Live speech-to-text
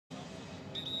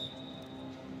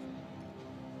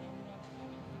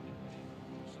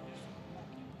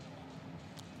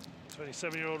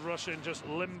27-year-old Russian just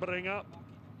limbering up.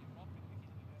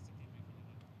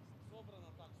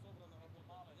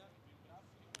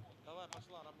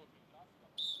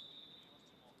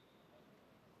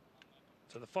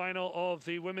 To the final of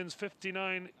the women's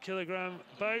 59-kilogram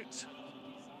bout.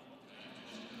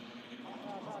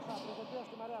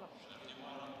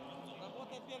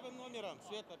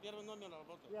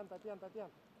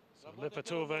 So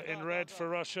Lipatova in red for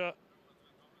Russia.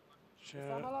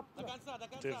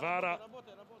 CHERDIVARA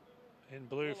in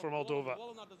blue for Moldova.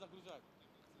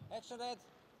 Action red.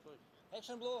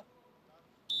 Action blue.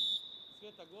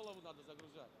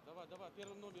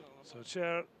 So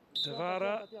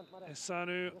CHERDIVARA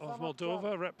Esanu of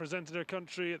Moldova represented her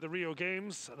country at the Rio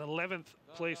Games, an 11th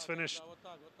place finish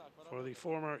for the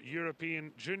former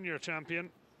European junior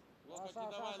champion.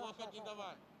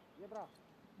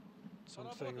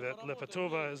 Something that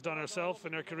Lipatova has done herself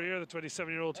in her career, the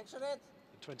 27-year-old. In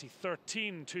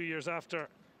 2013, 2 years after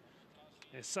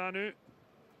Esanu,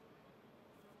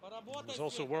 was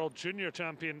also world junior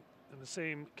champion in the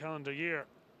same calendar year.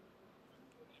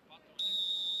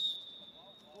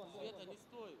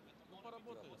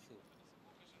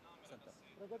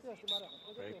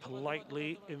 Very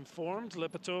politely informed,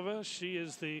 Lipatova. She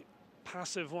is the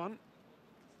passive one.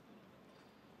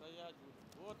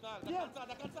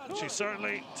 She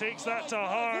certainly takes that to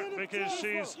heart because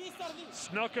she's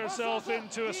snuck herself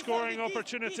into a scoring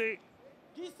opportunity.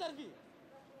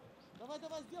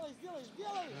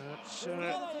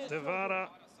 CHERDIVARA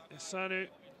Esanu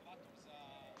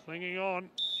clinging on.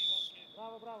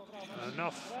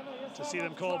 Enough to see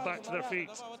them called back to their feet.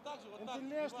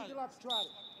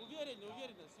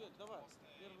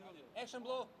 Action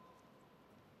blue.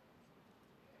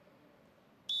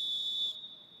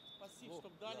 Спасибо,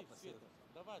 чтобы дали, Света.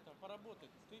 Давай, там поработай,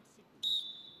 30 секунд.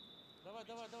 Давай,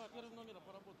 первым номером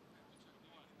поработай.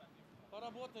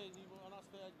 Поработай, она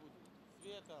стоять будет.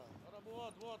 Света,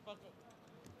 вот, пока.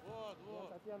 Вот. Ну,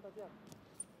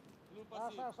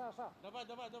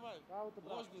 давай.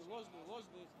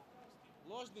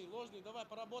 Ложный, давай,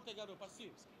 поработай, говорю,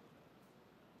 паси.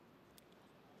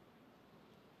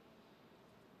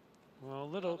 Well,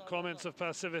 little comments of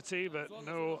passivity, but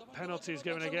no penalties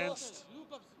given against.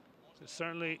 So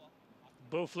certainly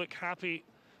both look happy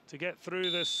to get through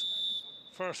this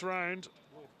first round.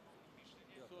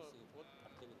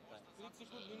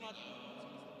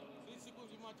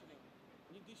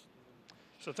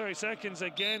 So 30 seconds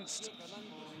against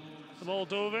the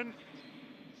Moldovan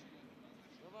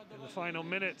in the final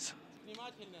minute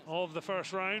of the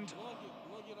first round.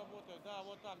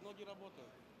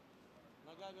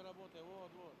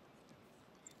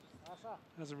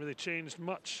 Hasn't really changed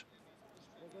much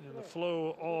in the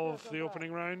flow of the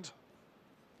opening round.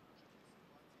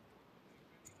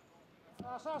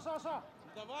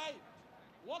 Давай!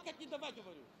 Локоть не давай,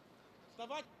 говорю.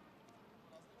 Вставать.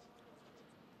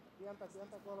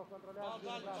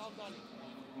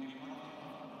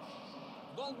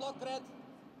 Don't block red.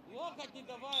 Локоть не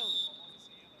давай.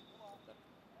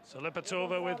 So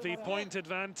Lipatova with the point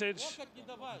advantage.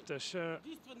 CHERDIVARA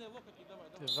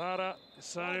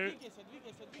Esanu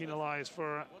penalized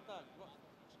for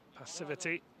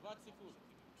passivity.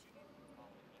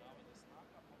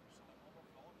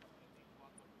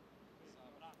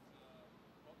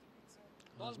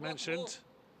 As mentioned,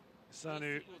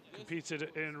 Esanu competed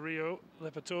in Rio.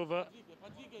 Lipatova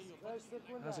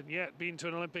hasn't yet been to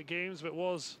an Olympic Games, but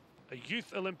was a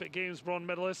Youth Olympic Games bronze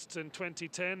medalist in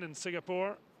 2010 in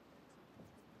Singapore.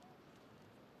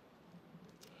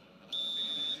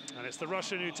 And it's the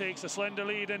Russian who takes a slender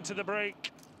lead into the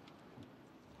break.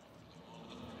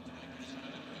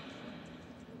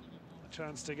 A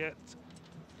chance to get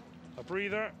a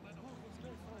breather.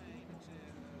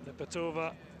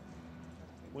 Lipatova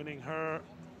winning her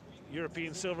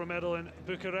European silver medal in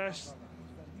Bucharest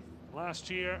last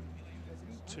year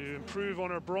to improve on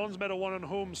her bronze medal won on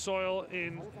home soil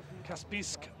in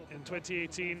Kaspisk in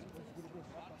 2018.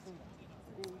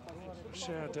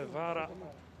 CHERDIVARA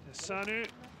Esanu.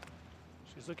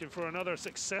 She's looking for another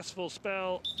successful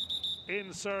spell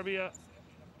in Serbia.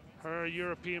 Her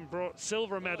European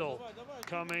silver medal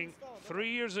coming 3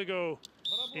 years ago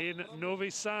in Novi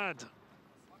Sad.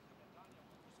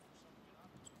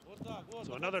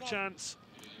 So another chance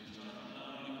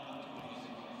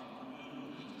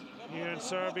here in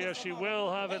Serbia. She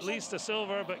will have at least a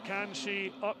silver, but can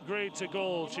she upgrade to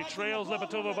gold? She trails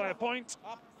Lipatova by a point.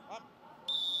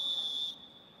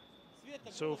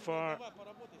 So far,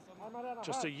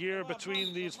 just a year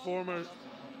between these former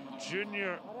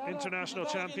junior international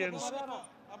champions.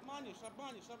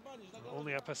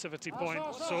 Only a passivity point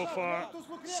so far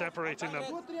separating them.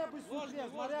 Ложный, ложный,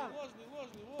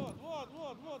 ложный,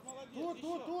 вот, молодец.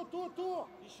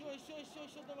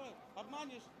 Еще, давай.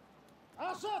 Обманешь.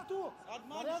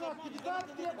 Обманешь.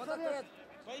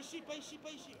 Поищи.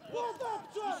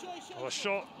 Еще. A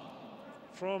shot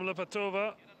from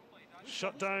Lipatova,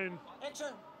 shut down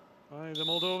Action. by the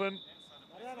Moldovan.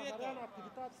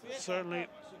 Certainly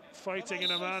fighting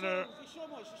in a manner Еще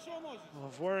можешь.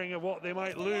 of worrying of what they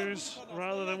might lose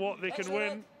rather than what they can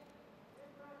win.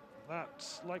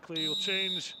 That likely will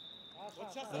change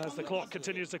as the clock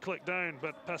continues to click down,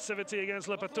 but passivity against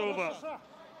Lipatova.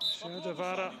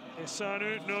 CHERDIVARA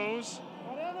Isanu knows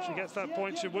if she gets that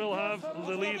point, she will have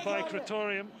the lead by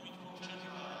criterium.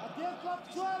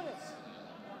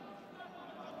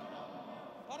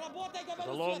 There's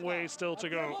a long way still to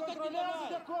go.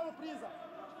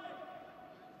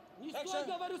 Не стой,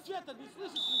 говорю, Света, не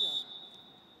слышишь меня?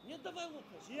 Нет, давай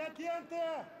лупать.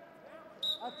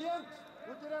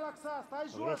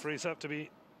 The referees have to be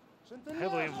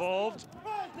heavily involved.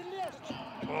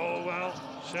 Oh well,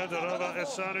 CHERDIVARA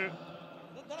Isanu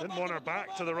didn't want her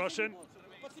back to the Russian.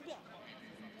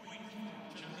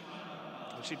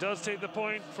 And she does take the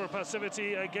point for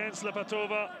passivity against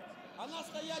Lipatova.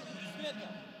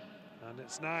 And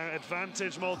it's now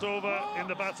advantage Moldova in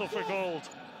the battle for gold.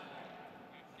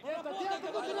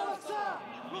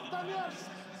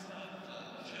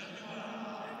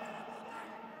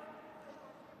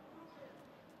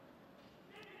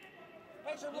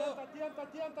 Action, Blue.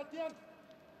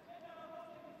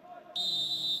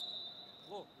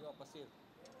 Blue, you're passive.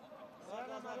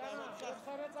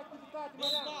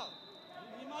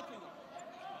 Внимательно.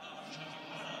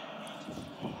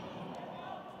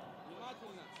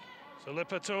 So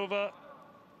Lipatova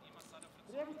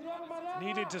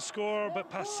needed to score, but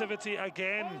passivity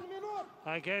again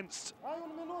against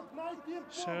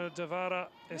CHERDIVARA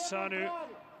Isanu.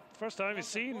 First time we've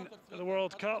seen in the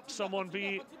World Cup someone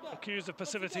be accused of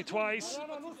passivity twice,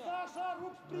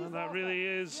 and that really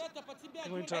is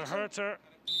going to hurt her.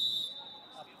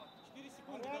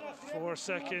 4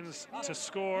 seconds to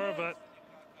score, but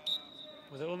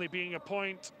with it only being a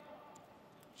point,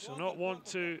 she'll not want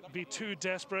to be too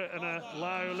desperate and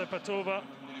allow Lipatova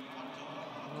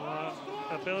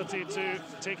ability to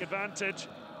take advantage.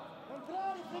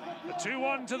 A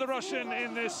 2-1 to the Russian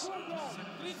in this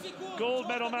gold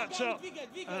medal matchup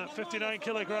at 59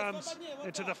 kilograms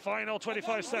into the final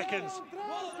 25 seconds.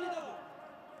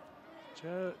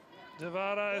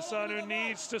 CHERDIVARA Isanu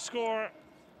needs to score,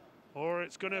 or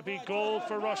it's going to be gold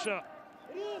for Russia.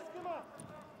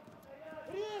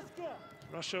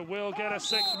 Russia will get a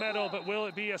 6th medal, but will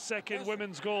it be a 2nd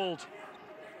women's gold?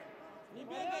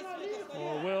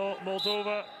 Or will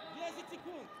Moldova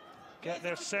get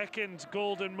their 2nd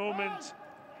golden moment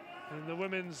in the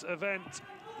women's event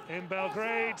in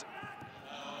Belgrade?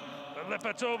 But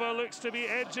Lipatova looks to be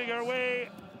edging her way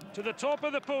to the top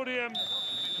of the podium,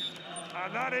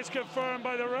 and that is confirmed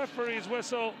by the referee's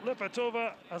whistle.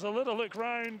 Lipatova has a little look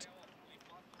round.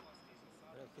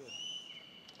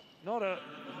 Not a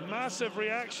massive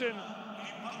reaction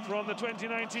from the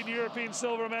 2019 European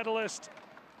silver medalist.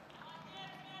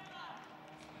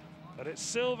 But it's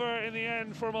silver in the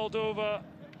end for Moldova.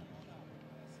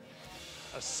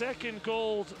 A 2nd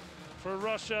gold for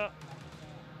Russia.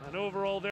 And overall,